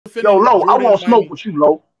Yo, Low, I want smoke with you,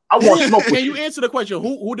 Low. I want smoke with you. Can you answer the question?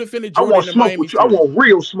 Who defended I Jordan want in the smoke Miami with you. I series? want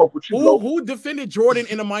real smoke with you, Low. Who defended Jordan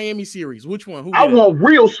in the Miami series? Which one? Who I did? want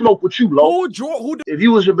real smoke with you, Low. Who If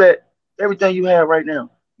you was to bet everything you have right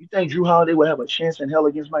now, you think Jrue Holiday would have a chance in hell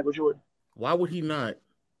against Michael Jordan? Why would he not?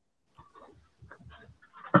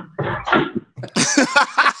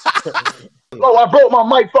 Low, I broke my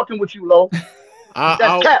mic fucking with you, Low.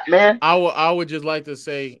 That's cap, man. I would just like to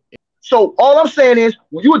say. So all I'm saying is,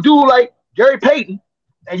 when you a dude like Gary Payton,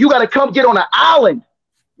 and you got to come get on an island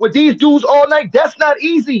with these dudes all night, that's not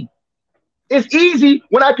easy. It's easy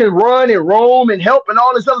when I can run and roam and help and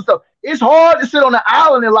all this other stuff. It's hard to sit on an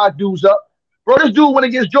island and lock dudes up. Bro, this dude went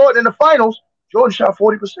against Jordan in the finals. Jordan shot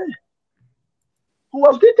 40%. Who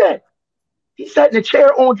else did that? He sat in the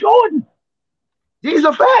chair on Jordan. These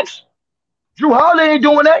are facts. Jrue Holiday ain't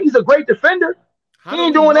doing that. He's a great defender. He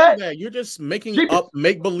ain't doing that. You're just making up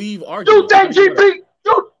make-believe arguments. You think GP?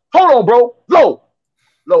 Hold on, bro.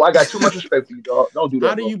 Low, I got too much respect for you, dog. Don't do that.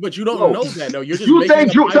 How do you? But you don't know that, though. You're just you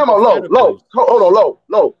think Jrue? Tell me, Low. Hold on,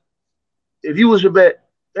 Low. If you was to bet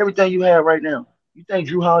everything you have right now, you think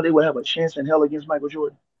Jrue Holiday would have a chance in hell against Michael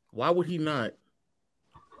Jordan? Why would he not?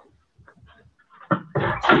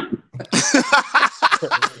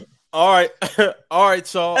 All right.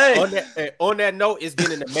 So on that note, it's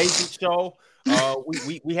been an amazing show.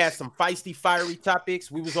 We had some feisty, fiery topics.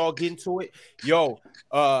 We was all getting to it. Yo,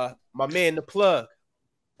 my man, the plug.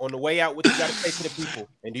 On the way out, what you got to say to the people?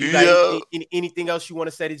 And do you got anything else you want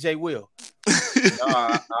to say to Jay Will?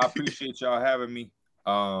 I appreciate y'all having me.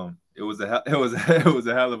 It was a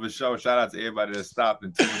hell of a show. Shout out to everybody that stopped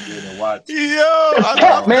and tuned in and watched. Yo,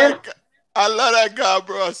 I love that guy,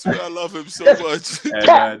 bro. I swear I love him so much. And,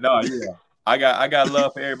 I got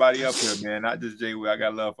love for everybody up here, man. Not just Jay Will. I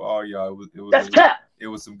got love for all y'all. It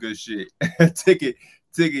was some good shit. Ticket.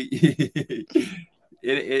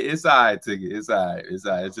 It's all right, Ticket. It's all right. It's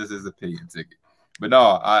just his opinion, Ticket. But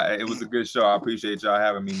no, it was a good show. I appreciate y'all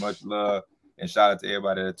having me. Much love, and shout out to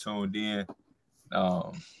everybody that tuned in.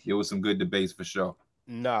 It was some good debates for sure.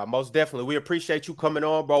 Nah, most definitely. We appreciate you coming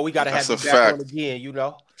on, bro. We gotta have you back on again, you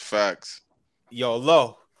know. Facts. Yo,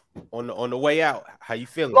 Low, on the way out, how you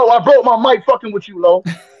feeling? Low, I broke my mic fucking with you, Low.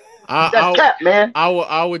 That's cap, man.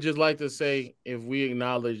 I would just like to say, if we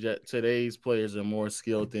acknowledge that today's players are more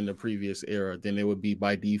skilled than the previous era, then it would be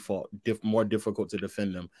by default more difficult to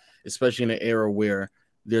defend them, especially in an era where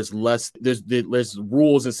there's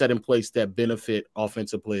rules and set in place that benefit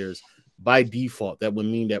offensive players. By default, that would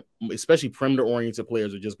mean that especially perimeter-oriented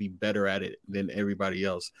players would just be better at it than everybody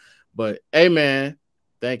else. But hey, man,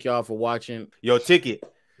 thank y'all for watching. Yo, Ticket.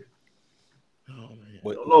 Oh man,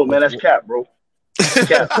 Low, man, that's cap, bro. That's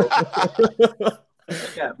cap, bro.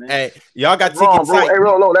 That's cap, man. Hey, y'all got Ticket tight. Hey,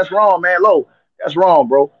 Low, that's wrong, man. Low, that's wrong,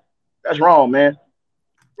 bro. That's wrong, man.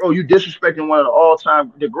 Bro, you disrespecting one of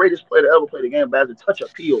the greatest player to ever play the game, but as a touch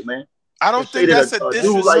appeal, man. I don't think that's a disrespect.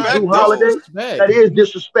 Dude like Jrue Holiday, that is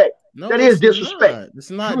disrespect. No, that is disrespect. It's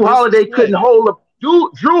not. Jrue Holiday couldn't hold a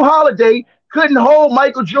dude. Jrue Holiday couldn't hold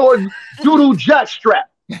Michael Jordan's doodoo jockstrap.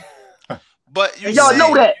 But y'all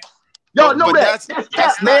know that. Y'all know that. That's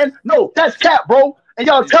cap, man. No, that's cap, bro. And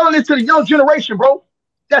y'all telling it to the young generation, bro.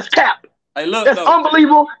 That's cap. Hey, look, that's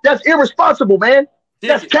unbelievable. That's irresponsible, man.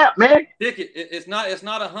 That's cap, man. It's not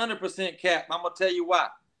 100% cap. I'm gonna tell you why.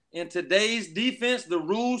 In today's defense, the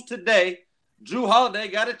rules today, Jrue Holiday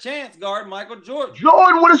got a chance guard Michael Jordan.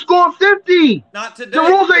 Jordan would have scored 50. Not today. The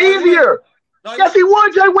rules are easier. No, yes, he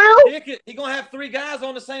would, Jay Will. Ticket. He gonna have 3 guys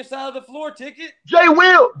on the same side of the floor. Ticket. Jay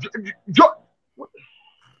Will.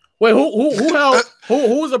 Wait,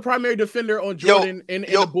 who was the primary defender on Jordan in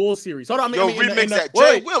the Bulls series? Hold on,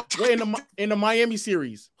 in the Miami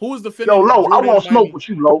series. Who was the defender? Yo, Low, I want smoke with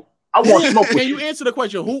you, Low. I want smoke with you. Can you answer the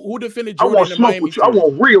question? Who defended Jordan in the Miami series? I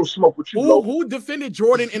want real smoke with you, Low. Who defended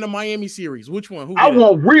Jordan in the Miami series? Which one? I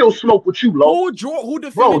want real smoke with you, Low. Who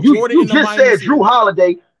defended Jordan in the Miami series? You just said Jrue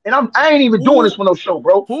Holiday, and I ain't even doing this for no show,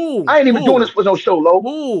 bro. I ain't even doing this for no show, Low.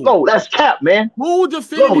 Low, that's cap, man. Who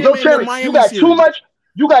defended him in the Miami series?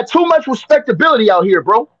 You got too much respectability out here,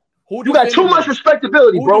 bro. You got too much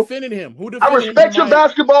respectability, bro. Who defended him? I respect your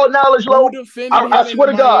basketball knowledge, Low. I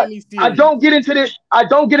swear to God, I don't get into this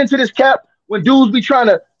cap when dudes be trying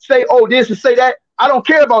to say, oh, this and say that. I don't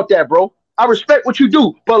care about that, bro. I respect what you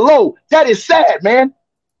do. But, Low, that is sad, man.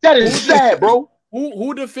 That is sad, bro.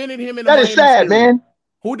 Who defended him in the Miami series? That is sad, man.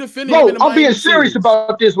 Who defended him in the Miami series? I'm being serious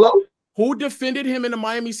about this, Low. Who defended him in the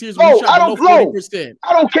Miami series? Low, I don't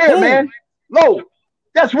care, man. Low,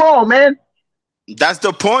 that's wrong, man. That's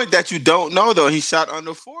the point that you don't know, though. He shot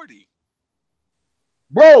under 40.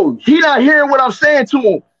 Bro, he not hearing what I'm saying to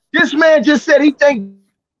him. This man just said he think.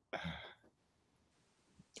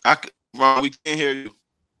 Ron, we can't hear you.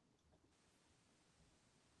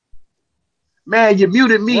 Man, you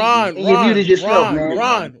muted me and you muted yourself, man.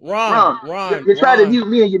 Ron. You tried to mute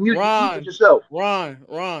me and you muted yourself.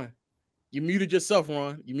 Ron. You muted yourself,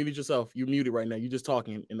 Ron. You muted yourself. You muted right now. You just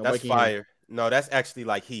talking. And that's fire. No, that's actually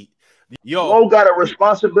like heat. Yo, Low got a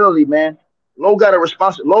responsibility, man. Low got a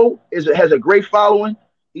responsibility. Low has a great following.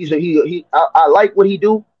 I like what he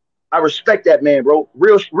do. I respect that man, bro.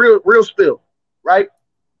 Real spill, right,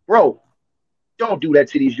 bro? Don't do that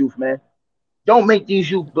to these youth, man. Don't make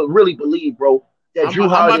these youth really believe, bro, that Jrue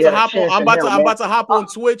Holiday had a chance. I'm about to hop on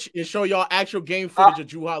Twitch and show y'all actual game footage of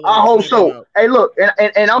Jrue Holiday. I hope so. Hey, look,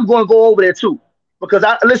 and I'm going to go over there too, because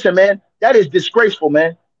listen, man, that is disgraceful,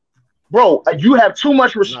 man. Bro, you have too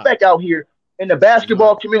much respect out here in the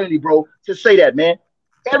basketball community, bro, to say that, man.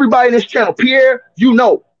 Everybody in this channel, Pierre, you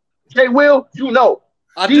know. Jay Will, you know.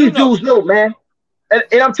 These dudes know, man.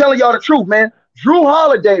 And I'm telling y'all the truth, man. Jrue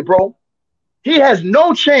Holiday, bro, he has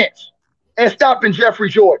no chance at stopping Jeffrey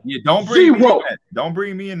Jordan. Yeah, don't bring me in that. Don't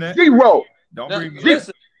bring me in that. Zero. Don't bring me in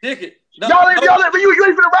that. Ticket. You ain't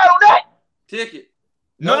finna ride on that. Ticket.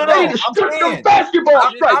 No. I'm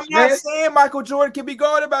not saying Michael Jordan can be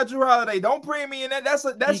guarded by Jrue Holiday. Don't bring me in that.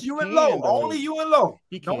 That's you and Low. Only you and Low.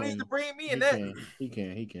 Don't need to bring me in that. He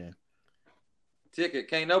can. Ticket.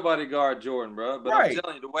 Can't nobody guard Jordan, bro. But I'm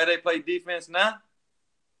telling you, the way they play defense now,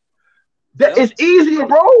 it's easier,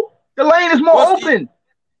 bro. The lane is more open.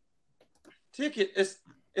 Ticket.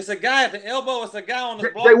 It's a guy at the elbow. It's a guy on the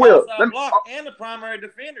block and the primary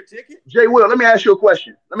defender. Ticket. Jay Will, let me ask you a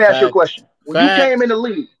question. When you came in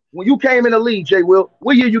the league, Jay Will,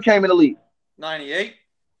 what year you came in the league? 98.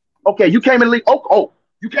 Okay, you came in the league.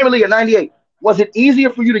 You came in the league at 98. Was it easier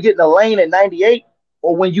for you to get in the lane at 98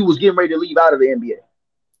 or when you was getting ready to leave out of the NBA?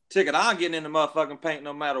 Ticket, I'm getting in the motherfucking paint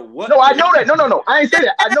no matter what. No, I know that. No. I ain't say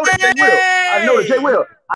that. I know that, Jay Will.